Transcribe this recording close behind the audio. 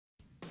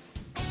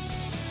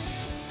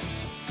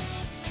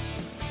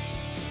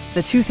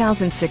the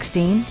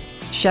 2016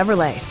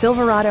 Chevrolet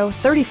Silverado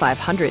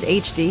 3500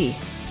 HD.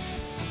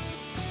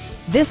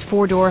 This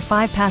four-door,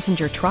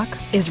 five-passenger truck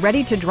is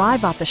ready to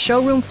drive off the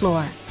showroom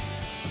floor.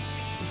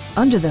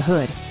 Under the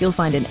hood, you'll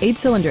find an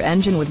 8-cylinder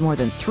engine with more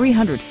than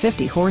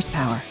 350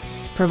 horsepower,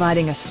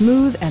 providing a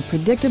smooth and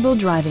predictable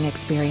driving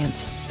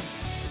experience.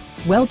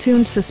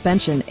 Well-tuned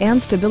suspension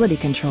and stability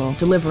control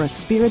deliver a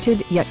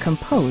spirited yet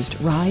composed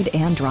ride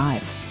and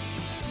drive.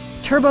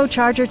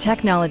 Turbocharger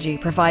technology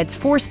provides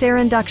forced air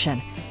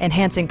induction,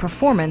 enhancing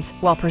performance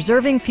while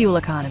preserving fuel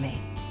economy.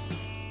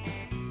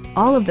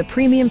 All of the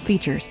premium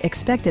features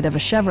expected of a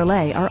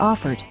Chevrolet are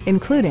offered,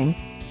 including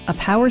a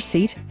power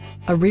seat,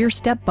 a rear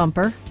step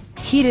bumper,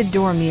 heated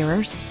door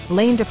mirrors,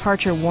 lane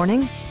departure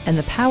warning, and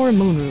the power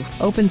moonroof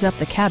opens up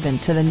the cabin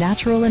to the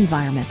natural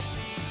environment.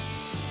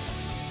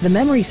 The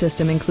memory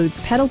system includes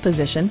pedal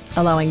position,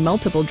 allowing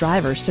multiple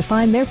drivers to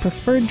find their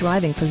preferred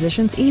driving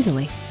positions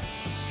easily.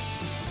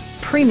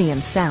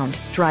 Premium sound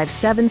drives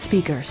 7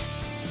 speakers,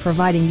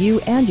 providing you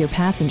and your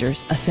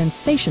passengers a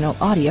sensational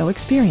audio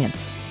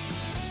experience.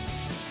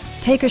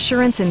 Take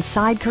assurance in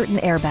side curtain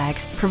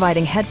airbags,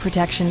 providing head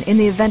protection in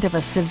the event of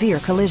a severe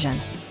collision.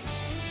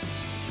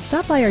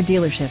 Stop by our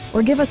dealership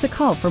or give us a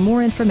call for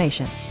more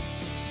information.